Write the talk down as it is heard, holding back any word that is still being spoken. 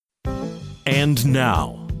And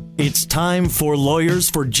now, it's time for Lawyers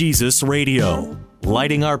for Jesus Radio,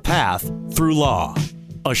 lighting our path through law.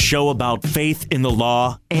 A show about faith in the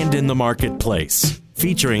law and in the marketplace,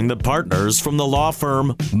 featuring the partners from the law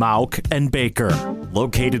firm Mauck and Baker.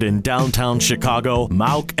 Located in downtown Chicago,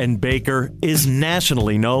 Mauck and Baker is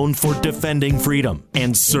nationally known for defending freedom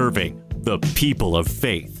and serving the people of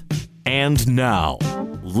faith. And now,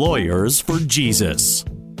 Lawyers for Jesus.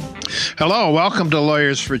 Hello, welcome to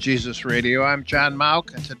Lawyers for Jesus Radio. I'm John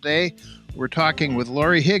Mauck, and today we're talking with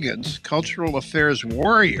Lori Higgins, Cultural Affairs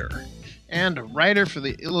Warrior and a writer for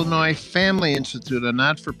the Illinois Family Institute, a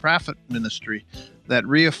not-for-profit ministry that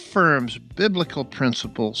reaffirms biblical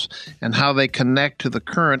principles and how they connect to the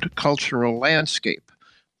current cultural landscape.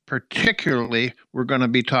 Particularly, we're going to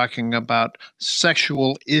be talking about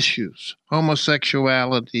sexual issues,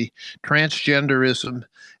 homosexuality, transgenderism,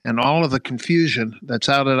 and all of the confusion that's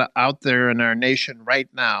out there in our nation right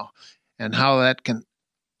now, and how that can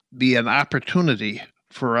be an opportunity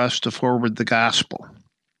for us to forward the gospel.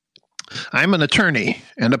 I'm an attorney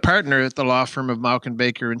and a partner at the law firm of Mauck and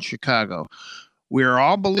Baker in Chicago. We are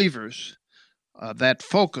all believers that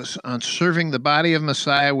focus on serving the body of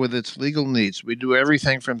Messiah with its legal needs. We do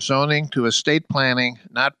everything from zoning to estate planning,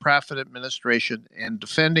 not-profit administration, and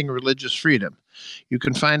defending religious freedom. You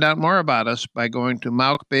can find out more about us by going to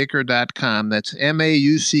mauckbaker.com. That's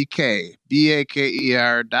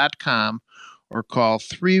MAUCKBAKER.com, or call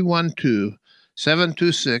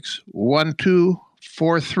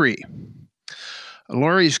 312-726-1243.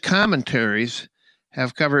 Lori's commentaries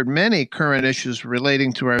have covered many current issues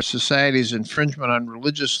relating to our society's infringement on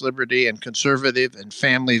religious liberty and conservative and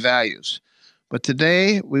family values. But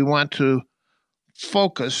today we want to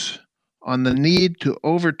focus on the need to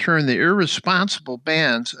overturn the irresponsible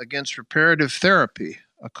bans against reparative therapy,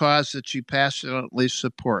 a cause that she passionately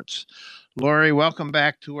supports. Lori, welcome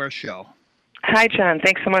back to our show. Hi, John.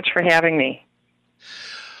 Thanks so much for having me.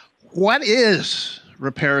 What is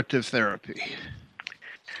reparative therapy?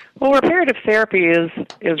 Well, reparative therapy is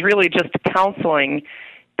really just counseling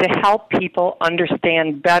to help people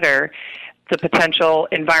understand better the potential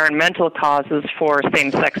environmental causes for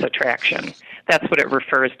same-sex attraction. That's what it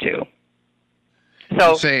refers to.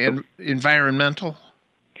 So, you say environmental?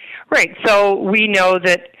 Right. So we know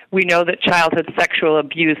that childhood sexual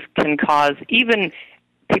abuse can cause, even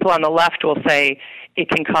people on the left will say, it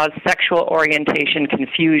can cause sexual orientation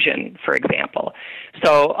confusion, for example.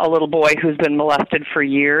 So a little boy who's been molested for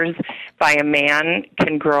years by a man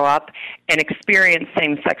can grow up and experience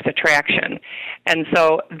same-sex attraction. And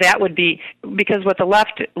so that would be, because what the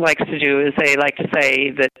left likes to do is they like to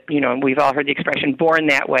say that, we've all heard the expression born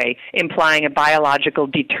that way, implying a biological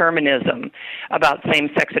determinism about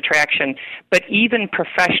same-sex attraction. But even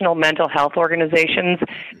professional mental health organizations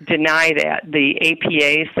deny that. The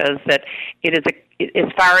APA says that it is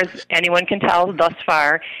as far as anyone can tell thus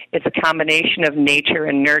far, it's a combination of nature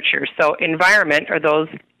and nurture. So environment are those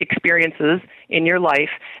experiences in your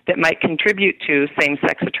life that might contribute to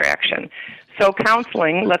same-sex attraction. So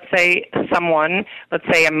counseling, let's say a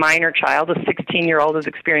minor child, a 16-year-old is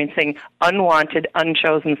experiencing unwanted,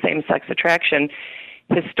 unchosen same-sex attraction.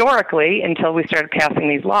 Historically, until we started passing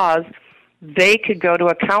these laws, they could go to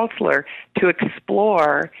a counselor to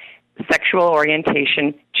explore sexual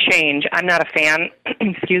orientation change. I'm not a fan,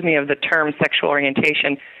 of the term sexual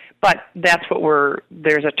orientation, but that's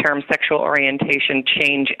there's a term, sexual orientation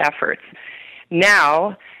change efforts.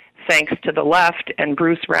 Now, thanks to the left and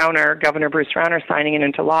Governor Bruce Rauner signing it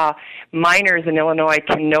into law, minors in Illinois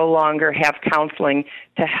can no longer have counseling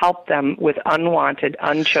to help them with unwanted,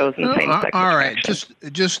 unchosen same-sex attraction. All right,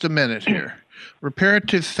 just a minute here.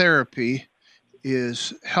 Reparative therapy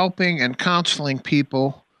is helping and counseling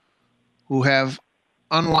people who have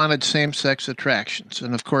unwanted same-sex attractions.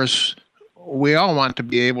 And of course, we all want to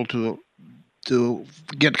be able to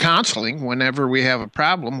get counseling whenever we have a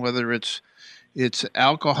problem, whether it's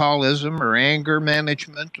alcoholism or anger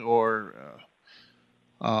management or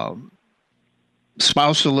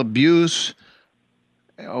spousal abuse.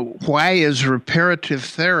 Why is reparative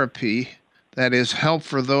therapy, that is help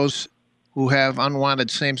for those who have unwanted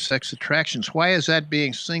same-sex attractions, why is that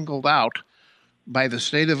being singled out by the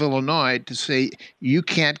state of Illinois to say you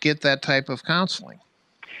can't get that type of counseling?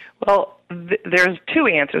 Well, there's two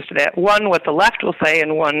answers to that. One, what the left will say,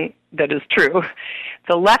 and one that is true.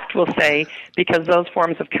 The left will say because those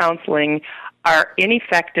forms of counseling are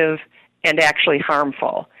ineffective and actually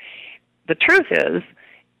harmful. The truth is,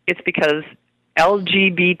 it's because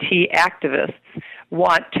LGBT activists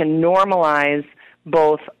want to normalize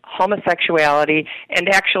both homosexuality and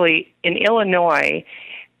actually in Illinois,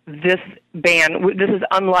 this is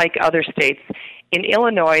unlike other states. in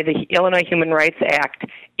Illinois, the Illinois Human Rights Act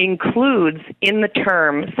includes in the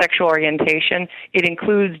term sexual orientation, it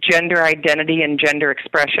includes gender identity and gender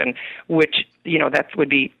expression, which, that would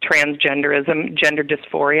be transgenderism, gender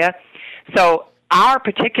dysphoria. So our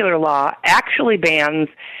particular law actually bans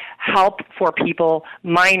help for people,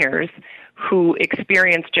 minors, who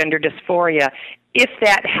experience gender dysphoria, if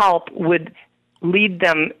that help would lead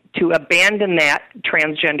them to abandon that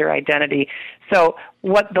transgender identity. So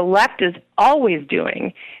what the left is always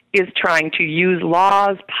doing is trying to use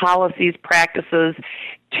laws, policies, practices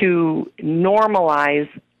to normalize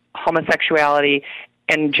homosexuality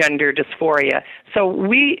and gender dysphoria. So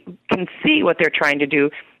we can see what they're trying to do.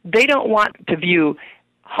 They don't want to view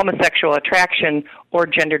homosexual attraction or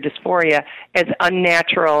gender dysphoria as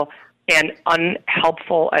unnatural and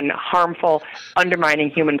unhelpful and harmful, undermining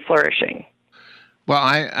human flourishing. Well,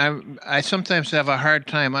 I sometimes have a hard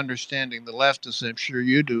time understanding the left, as I'm sure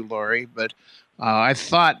you do, Lori, but I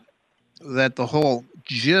thought that the whole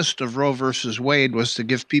gist of Roe versus Wade was to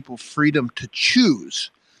give people freedom to choose.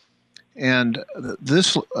 And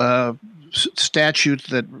this statute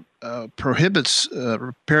that prohibits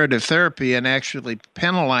reparative therapy and actually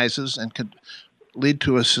penalizes and could lead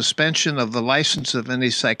to a suspension of the license of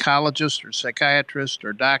any psychologist or psychiatrist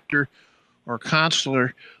or doctor or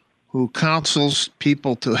counselor who counsels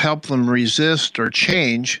people to help them resist or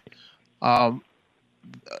change,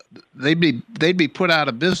 they'd be put out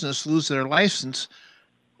of business, lose their license.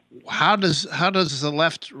 How does the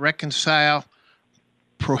left reconcile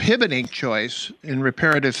prohibiting choice in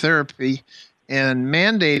reparative therapy and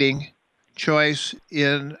mandating choice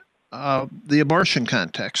in the abortion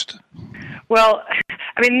context? Well,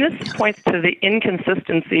 this points to the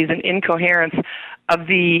inconsistencies and incoherence of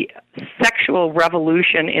the sexual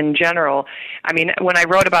revolution in general. When I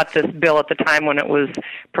wrote about this bill at the time when it was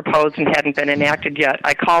proposed and hadn't been enacted yet,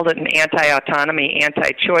 I called it an anti-autonomy,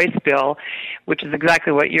 anti-choice bill, which is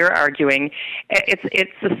exactly what you're arguing.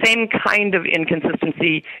 It's the same kind of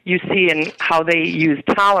inconsistency you see in how they use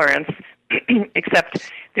tolerance, except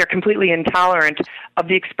they're completely intolerant of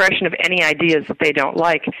the expression of any ideas that they don't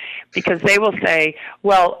like, because they will say,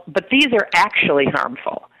 well, but these are actually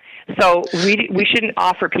harmful. So we shouldn't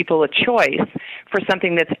offer people a choice for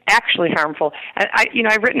something that's actually harmful. And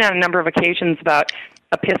I've written on a number of occasions about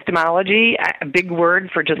epistemology, a big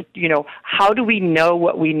word for just, how do we know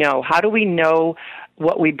what we know? How do we know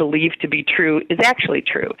what we believe to be true is actually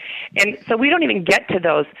true? And so we don't even get to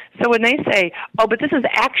those. So when they say, oh, but this is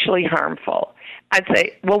actually harmful, I'd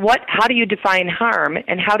say, well, how do you define harm,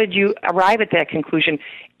 and how did you arrive at that conclusion?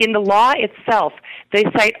 In the law itself, they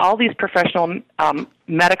cite all these professional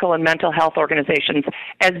medical and mental health organizations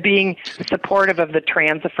as being supportive of the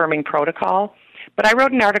trans-affirming protocol. But I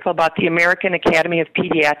wrote an article about the American Academy of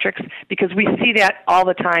Pediatrics because we see that all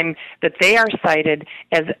the time, that they are cited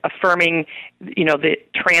as affirming, the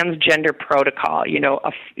transgender protocol,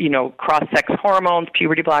 cross-sex hormones,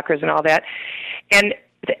 puberty blockers, and all that. And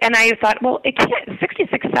I thought, well, it can't.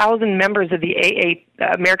 66,000 members of the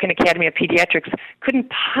American Academy of Pediatrics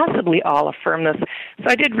couldn't possibly all affirm this. So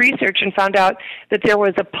I did research and found out that there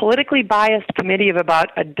was a politically biased committee of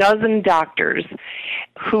about a dozen doctors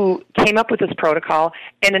who came up with this protocol,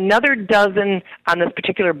 and another dozen on this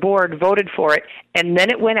particular board voted for it, and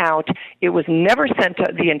then it went out. It was never sent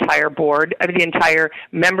to the entire board, the entire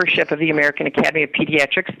membership of the American Academy of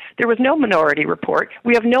Pediatrics. There was no minority report.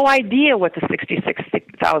 We have no idea what the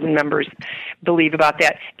 66,000 members believe about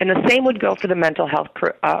that. And the same would go for the mental health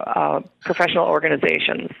professional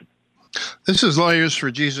organizations. This is Lawyers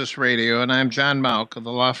for Jesus Radio, and I'm John Mauck of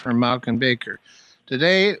the law firm Mauck & Baker.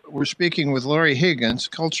 Today, we're speaking with Lori Higgins,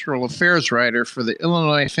 cultural affairs writer for the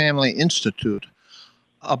Illinois Family Institute,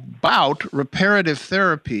 about reparative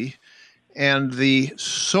therapy and the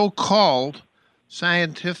so-called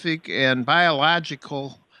scientific and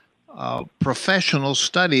biological professional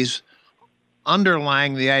studies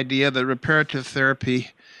underlying the idea that reparative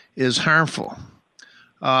therapy is harmful.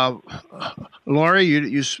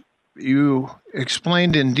 Lori, you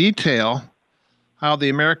explained in detail how the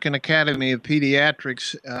American Academy of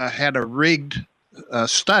Pediatrics had a rigged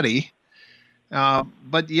study,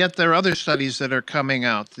 but yet there are other studies that are coming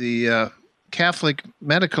out. The Catholic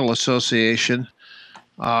Medical Association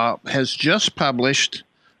has just published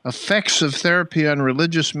effects of therapy on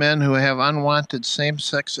religious men who have unwanted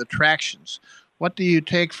same-sex attractions. What do you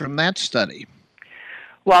take from that study?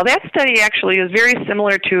 Well, that study actually is very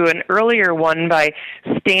similar to an earlier one by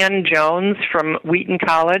Stan Jones from Wheaton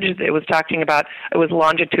College. It was a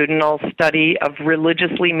longitudinal study of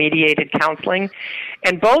religiously mediated counseling.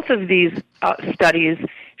 And both of these studies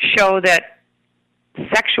show that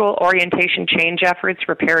sexual orientation change efforts,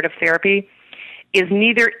 reparative therapy, is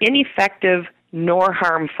neither ineffective nor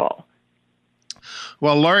harmful.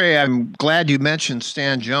 Well, Laurie, I'm glad you mentioned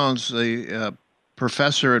Stan Jones, the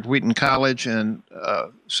professor at Wheaton College and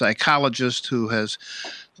psychologist who has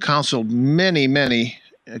counseled many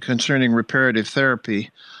concerning reparative therapy.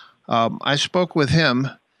 I spoke with him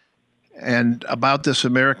and about this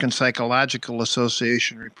American Psychological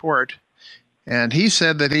Association report, and he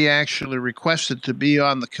said that he actually requested to be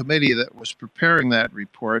on the committee that was preparing that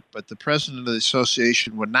report, but the president of the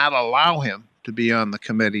association would not allow him to be on the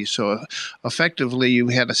committee. So effectively, you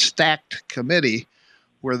had a stacked committee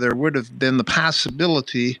where there would have been the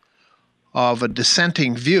possibility of a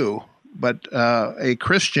dissenting view, but a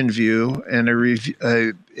Christian view and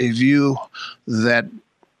a view that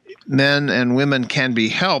men and women can be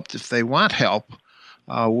helped if they want help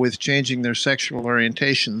with changing their sexual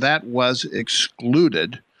orientation. That was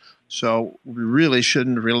excluded. So we really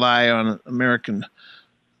shouldn't rely on American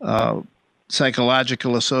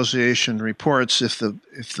Psychological Association reports if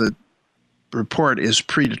the report is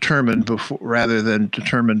predetermined before, rather than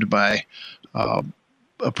determined by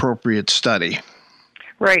appropriate study.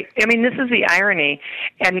 Right. I mean, this is the irony.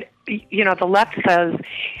 And, the left says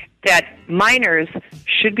that minors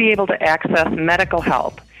should be able to access medical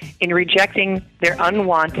help in rejecting their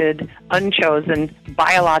unwanted, unchosen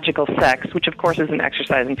biological sex, which of course is an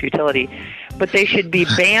exercise in futility, but they should be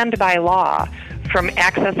banned by law from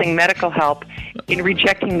accessing medical help in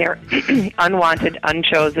rejecting their unwanted,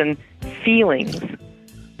 unchosen feelings.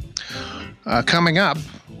 Coming up,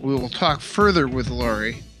 we will talk further with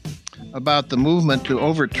Laurie about the movement to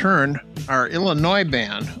overturn our Illinois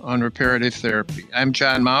ban on reparative therapy. I'm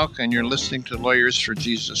John Mauck, and you're listening to Lawyers for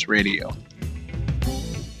Jesus Radio.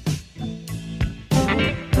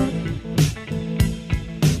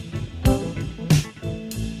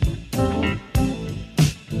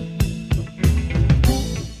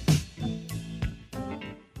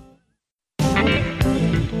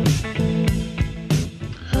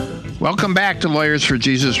 Welcome back to Lawyers for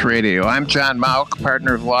Jesus Radio. I'm John Mauck,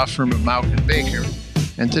 partner of law firm of Mauck & Baker,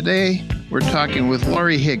 and today we're talking with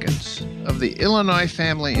Laurie Higgins of the Illinois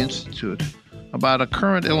Family Institute about a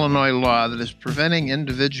current Illinois law that is preventing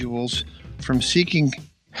individuals from seeking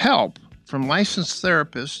help from licensed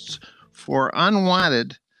therapists for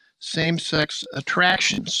unwanted same-sex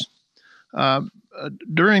attractions.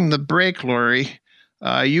 During the break, Laurie,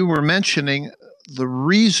 you were mentioning the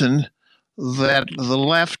reason that the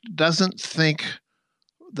left doesn't think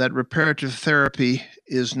that reparative therapy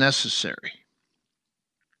is necessary.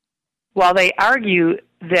 While they argue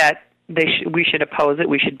that we should oppose it,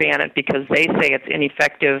 we should ban it because they say it's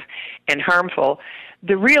ineffective and harmful,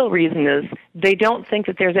 the real reason is they don't think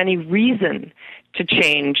that there's any reason to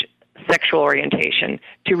change sexual orientation,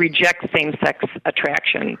 to reject same-sex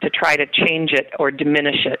attraction, to try to change it or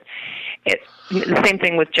diminish it. It's the same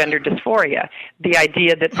thing with gender dysphoria. The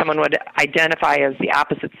idea that someone would identify as the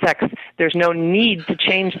opposite sex, there's no need to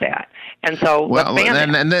change that. And so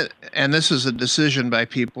and this is a decision by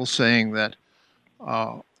people saying that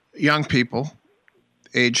young people,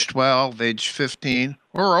 age 12, age 15,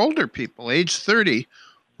 or older people, age 30,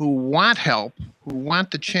 who want help, who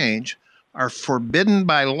want to change, are forbidden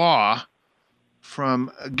by law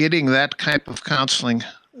from getting that type of counseling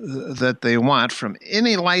that they want from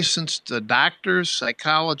any licensed doctors,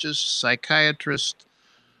 psychologists, psychiatrists,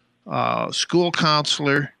 school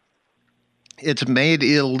counselor. It's made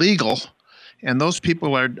illegal, and those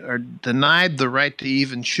people are denied the right to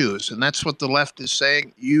even choose. And that's what the left is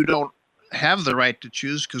saying. You don't have the right to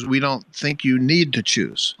choose because we don't think you need to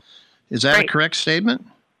choose. Is that right? A correct statement?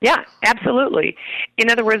 Yeah, absolutely. In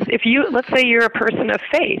other words, let's say you're a person of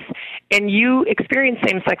faith and you experience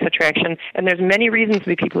same-sex attraction, and there's many reasons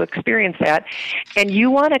why people experience that, and you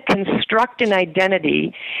want to construct an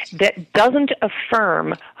identity that doesn't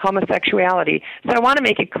affirm homosexuality. So I want to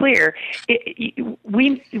make it clear,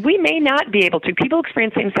 we may not be able to, people who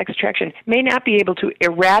experience same-sex attraction may not be able to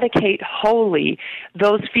eradicate wholly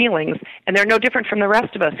those feelings, and they're no different from the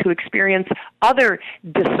rest of us who experience other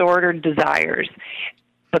disordered desires.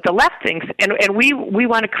 But the left thinks, and we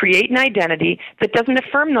want to create an identity that doesn't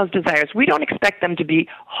affirm those desires. We don't expect them to be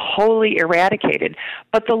wholly eradicated.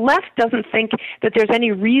 But the left doesn't think that there's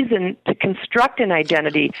any reason to construct an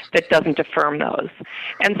identity that doesn't affirm those.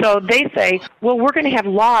 And so they say, well, we're going to have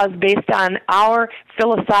laws based on our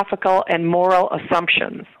philosophical and moral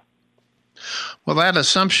assumptions. Well, that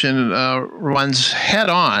assumption runs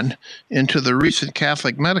head-on into the recent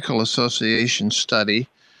Catholic Medical Association study,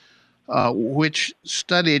 which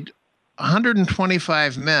studied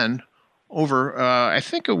 125 men over, I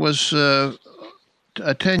think it was a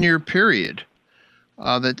 10-year period,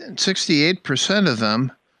 that 68% of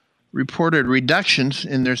them reported reductions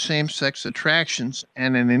in their same-sex attractions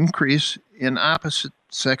and an increase in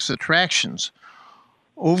opposite-sex attractions.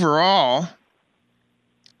 Overall,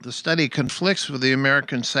 the study conflicts with the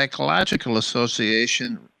American Psychological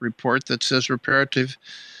Association report that says reparative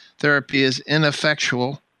therapy is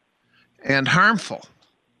ineffectual and harmful.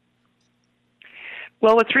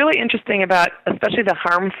 Well, what's really interesting about especially the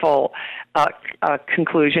harmful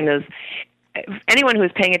conclusion is anyone who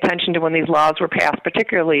is paying attention to when these laws were passed,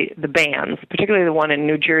 particularly the bans, particularly the one in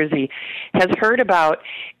New Jersey, has heard about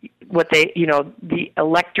what they, the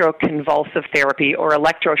electroconvulsive therapy or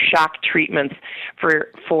electroshock treatments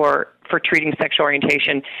for treating sexual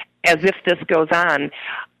orientation as if this goes on.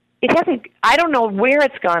 It hasn't, I don't know where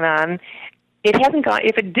it's gone on. It hasn't gone,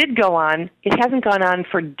 if it did go on, it hasn't gone on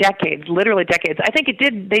for decades, literally decades. I think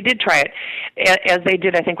they did try it, as they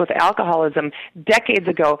did, I think, with alcoholism decades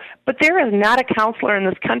ago. But there is not a counselor in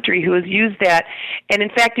this country who has used that. And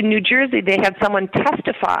in fact, in New Jersey, they had someone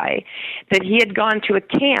testify that he had gone to a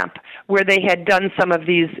camp where they had done some of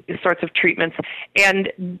these sorts of treatments.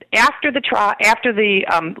 And after the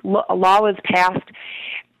law was passed,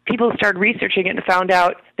 people started researching it and found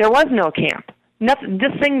out there was no camp. Nothing,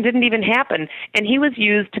 this thing didn't even happen, and he was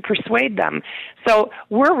used to persuade them. So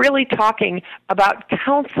we're really talking about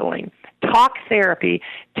counseling, talk therapy,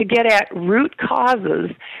 to get at root causes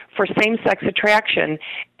for same-sex attraction,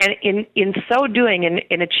 and in so doing,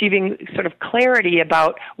 in achieving sort of clarity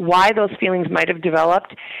about why those feelings might have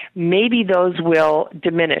developed, maybe those will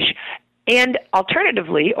diminish. And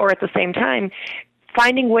alternatively, or at the same time,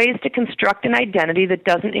 finding ways to construct an identity that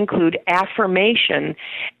doesn't include affirmation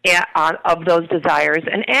of those desires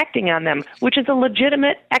and acting on them, which is a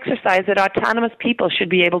legitimate exercise that autonomous people should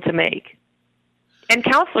be able to make. And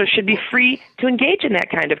counselors should be free to engage in that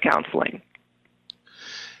kind of counseling.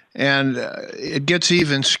 And it gets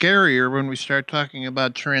even scarier when we start talking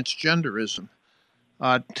about transgenderism.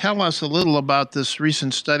 Tell us a little about this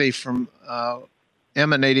recent study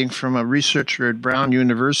emanating from a researcher at Brown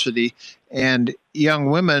University and young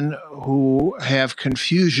women who have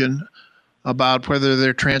confusion about whether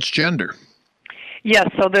they're transgender. Yes,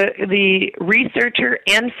 so the researcher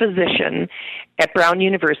and physician at Brown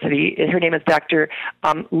University, her name is Dr.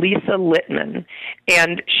 Lisa Littman,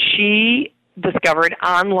 and she discovered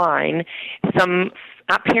online some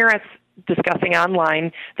parents discussing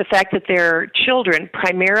online the fact that their children,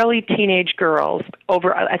 primarily teenage girls,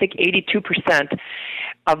 over I think 82%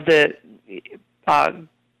 of the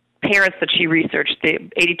parents that she researched,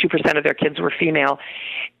 82% of their kids were female,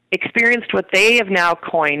 experienced what they have now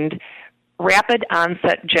coined rapid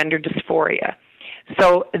onset gender dysphoria.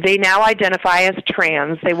 So they now identify as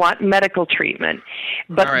trans. They want medical treatment.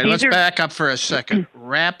 But all right, let's back up for a second.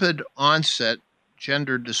 Rapid onset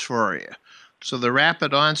gender dysphoria. So the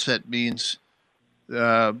rapid onset means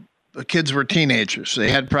the kids were teenagers.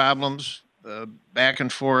 They had problems back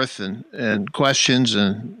and forth and questions,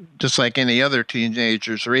 and just like any other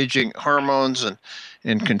teenagers, raging hormones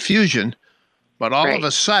and confusion. But all of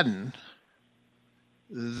a sudden,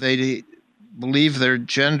 they believe they're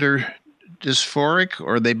gender dysphoric,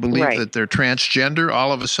 or they believe that they're transgender.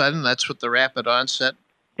 All of a sudden, that's what the rapid onset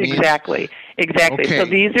means. Exactly.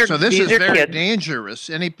 Okay. So this is very kids. Dangerous.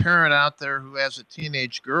 Any parent out there who has a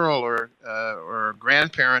teenage girl or a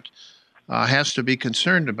grandparent has to be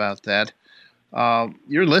concerned about that.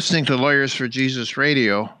 You're listening to Lawyers for Jesus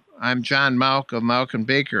Radio. I'm John Mauck of Mauck and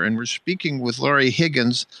Baker, and we're speaking with Lori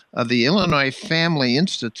Higgins of the Illinois Family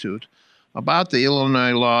Institute about the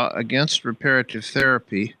Illinois law against reparative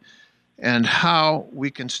therapy and how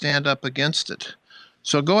we can stand up against it.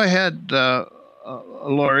 So go ahead,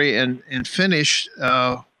 Lori, and finish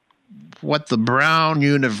what the Brown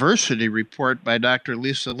University report by Dr.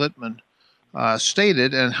 Lisa Littman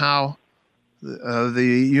stated, and how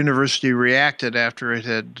the university reacted after it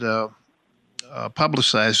had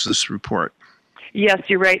publicized this report. Yes,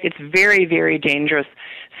 you're right. It's very, very dangerous.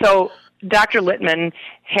 So Dr. Littman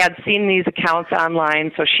had seen these accounts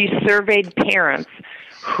online, so she surveyed parents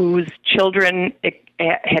whose children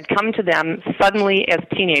had come to them suddenly as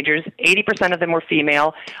teenagers. 80% of them were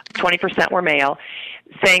female, 20% were male,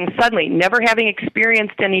 saying suddenly, never having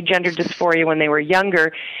experienced any gender dysphoria when they were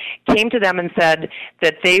younger, came to them and said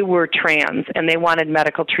that they were trans and they wanted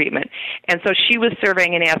medical treatment. And so she was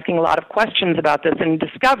surveying and asking a lot of questions about this and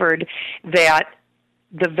discovered that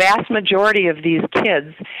the vast majority of these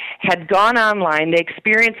kids had gone online. They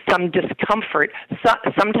experienced some discomfort,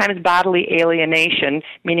 sometimes bodily alienation,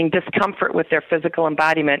 meaning discomfort with their physical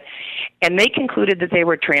embodiment, and they concluded that they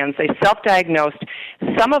were trans. They self-diagnosed.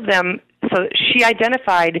 Some of them, so she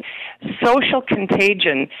identified social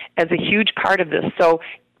contagion as a huge part of this. So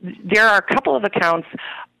there are a couple of accounts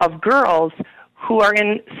of girls who are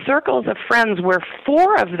in circles of friends where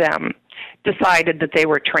 4 of them decided that they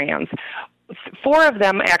were trans. 4 of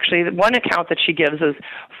them, actually, one account that she gives is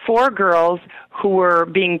 4 girls who were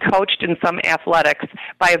being coached in some athletics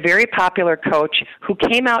by a very popular coach who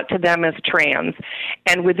came out to them as trans.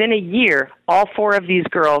 And within a year, all 4 of these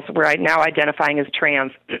girls were now identifying as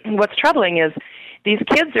trans. What's troubling is these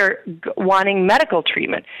kids are wanting medical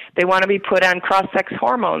treatment. They want to be put on cross-sex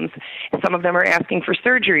hormones. Some of them are asking for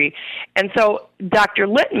surgery. And so Dr.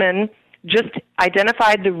 Littman just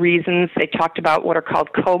identified the reasons. They talked about what are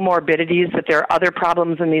called comorbidities, that there are other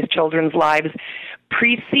problems in these children's lives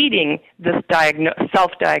preceding this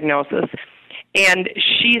self-diagnosis. And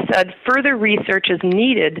she said further research is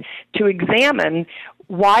needed to examine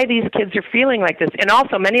why these kids are feeling like this. And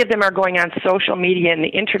also, many of them are going on social media and the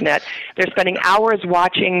internet. They're spending hours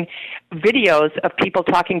watching videos of people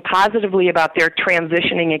talking positively about their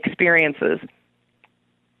transitioning experiences.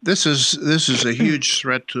 This is a huge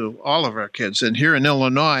threat to all of our kids. And here in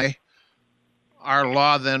Illinois, our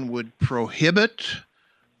law then would prohibit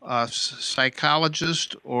a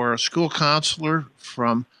psychologist or a school counselor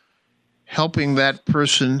from helping that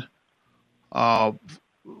person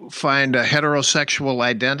find a heterosexual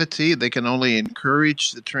identity. They can only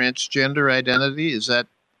encourage the transgender identity. Is that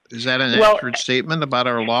an accurate statement about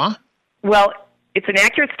our law? Well, it's an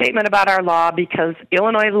accurate statement about our law because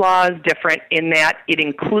Illinois law is different in that it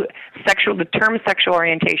includes the term sexual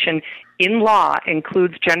orientation in law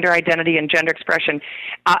includes gender identity and gender expression.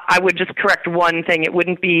 I would just correct one thing. It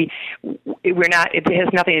wouldn't be, it has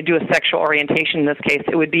nothing to do with sexual orientation in this case.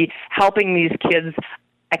 It would be helping these kids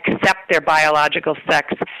accept their biological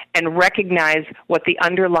sex and recognize what the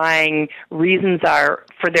underlying reasons are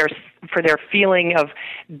for their feeling of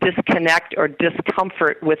disconnect or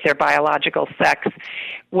discomfort with their biological sex.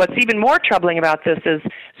 What's even more troubling about this is,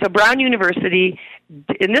 so Brown University,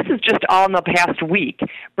 and this is just all in the past week,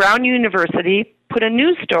 Brown University put a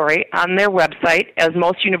news story on their website, as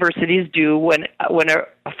most universities do when a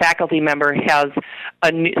faculty member has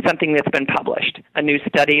something that's been published, a new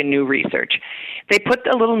study, a new research. They put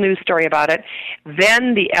a little news story about it.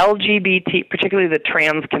 Then the LGBT, particularly the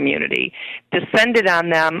trans community, descended on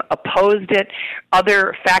them, opposed it.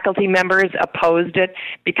 Other faculty members opposed it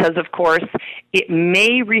because, of course, it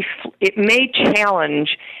may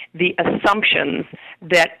challenge the assumptions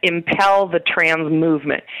that impel the trans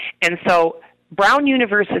movement. And so Brown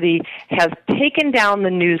University has taken down the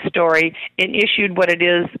news story and issued what it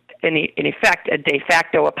is, in effect, a de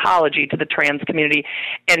facto apology to the trans community.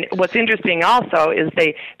 And what's interesting also is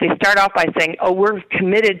they start off by saying, we're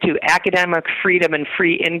committed to academic freedom and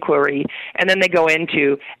free inquiry. And then they go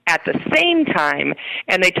into, at the same time,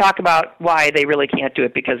 and they talk about why they really can't do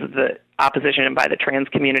it because of the opposition by the trans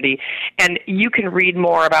community. And you can read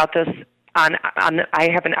more about this I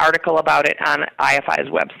have an article about it on IFI's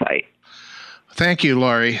website. Thank you,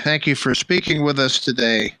 Lori. Thank you for speaking with us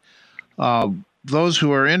today. Those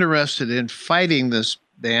who are interested in fighting this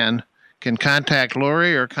ban can contact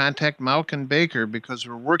Lori or contact Malkin Baker because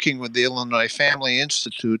we're working with the Illinois Family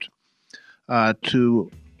Institute to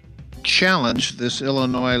challenge this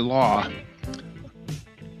Illinois law.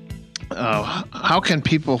 How can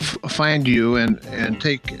people find you and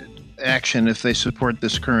take action if they support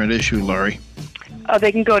this current issue, Lori?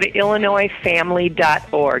 They can go to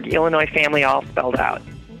IllinoisFamily.org, Illinois Family all spelled out.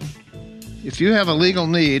 If you have a legal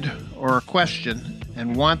need or a question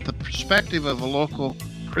and want the perspective of a local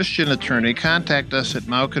Christian attorney, contact us at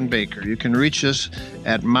Malkin Baker. You can reach us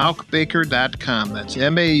at maukbaker.com. That's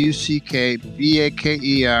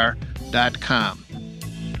MAUCKBAKER.com.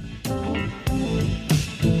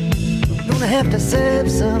 You're gonna have to serve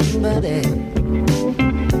somebody.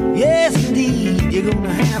 Yes, indeed, you're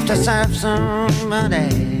gonna have to serve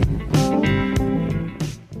somebody.